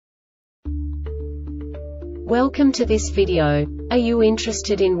Welcome to this video. Are you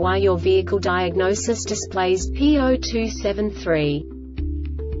interested in why your vehicle diagnosis displays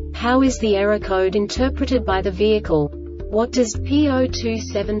P0273? How is the error code interpreted by the vehicle? What does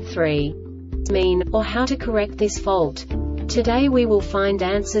P0273 mean, or how to correct this fault? Today we will find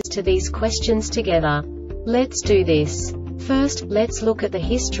answers to these questions together. Let's do this. First, let's look at the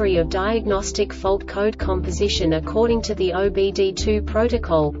history of diagnostic fault code composition according to the OBD2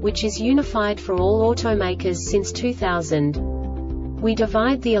 protocol, which is unified for all automakers since 2000. We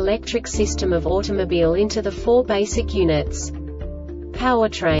divide the electric system of automobile into the four basic units: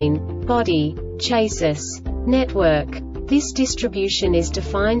 powertrain, body, chassis, network. This distribution is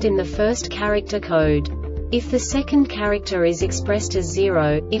defined in the first character code. If the second character is expressed as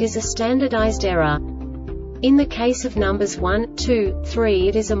 0, it is a standardized error. In the case of numbers 1, 2, 3,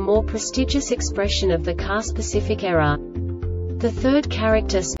 it is a more prestigious expression of the car-specific error. The third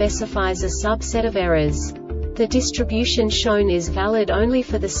character specifies a subset of errors. The distribution shown is valid only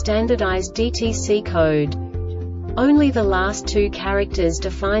for the standardized DTC code. Only the last two characters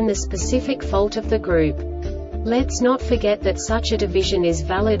define the specific fault of the group. Let's not forget that such a division is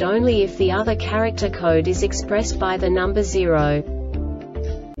valid only if the other character code is expressed by the number 0.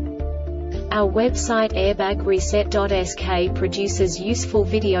 Our website airbagreset.sk produces useful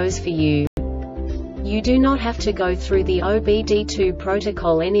videos for you. You do not have to go through the OBD2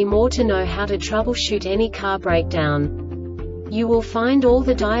 protocol anymore to know how to troubleshoot any car breakdown. You will find all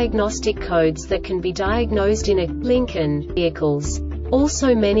the diagnostic codes that can be diagnosed in a Lincoln vehicles.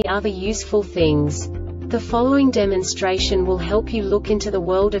 Also many other useful things. The following demonstration will help you look into the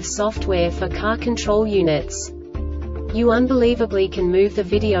world of software for car control units. You unbelievably can move the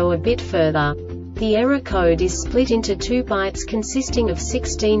video a bit further. The error code is split into 2 bytes consisting of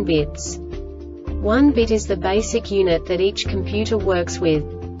 16 bits. 1 bit is the basic unit that each computer works with.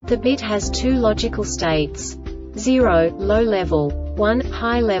 The bit has 2 logical states: 0, low level, 1,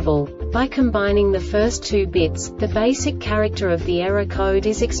 high level. By combining the first 2 bits, the basic character of the error code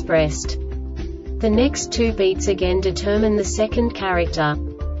is expressed. The next 2 beats again determine the second character.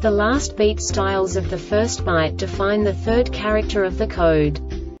 The last beat styles of the first byte define the third character of the code.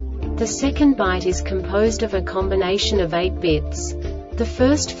 The second byte is composed of a combination of 8 bits. The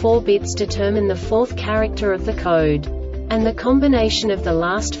first 4 bits determine the fourth character of the code. And the combination of the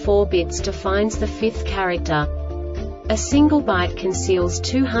last 4 bits defines the fifth character. A single byte conceals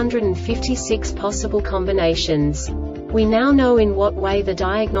 256 possible combinations. We now know in what way the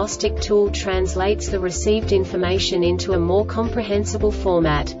diagnostic tool translates the received information into a more comprehensible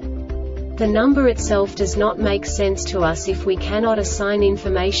format. The number itself does not make sense to us if we cannot assign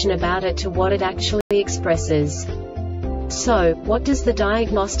information about it to what it actually expresses. So, what does the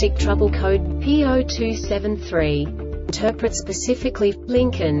Diagnostic Trouble Code P0273 interpret specifically for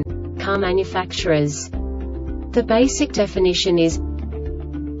Lincoln car manufacturers? The basic definition is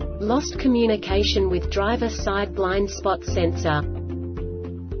lost communication with driver-side blind spot sensor.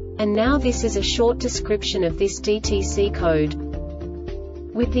 And now this is a short description of this DTC code.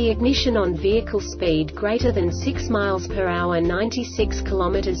 With the ignition on, vehicle speed greater than 6 miles per hour, 96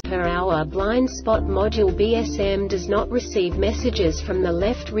 kilometers per hour, blind spot module BSM does not receive messages from the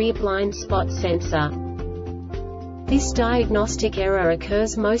left rear blind spot sensor. This diagnostic error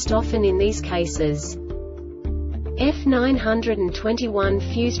occurs most often in these cases: F921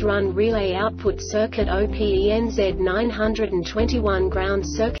 fused run relay output circuit OPENZ 921 ground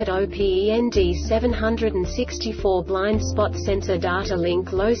circuit OPEND 764 blind spot sensor data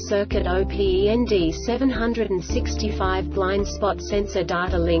link low circuit OPEND 765 blind spot sensor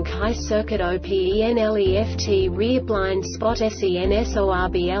data link high circuit OPENLEFT rear blind spot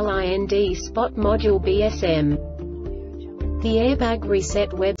SENSORBLIND spot module BSM. The Airbag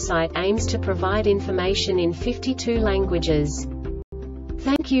Reset website aims to provide information in 52 languages.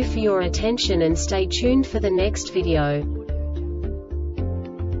 Thank you for your attention and stay tuned for the next video.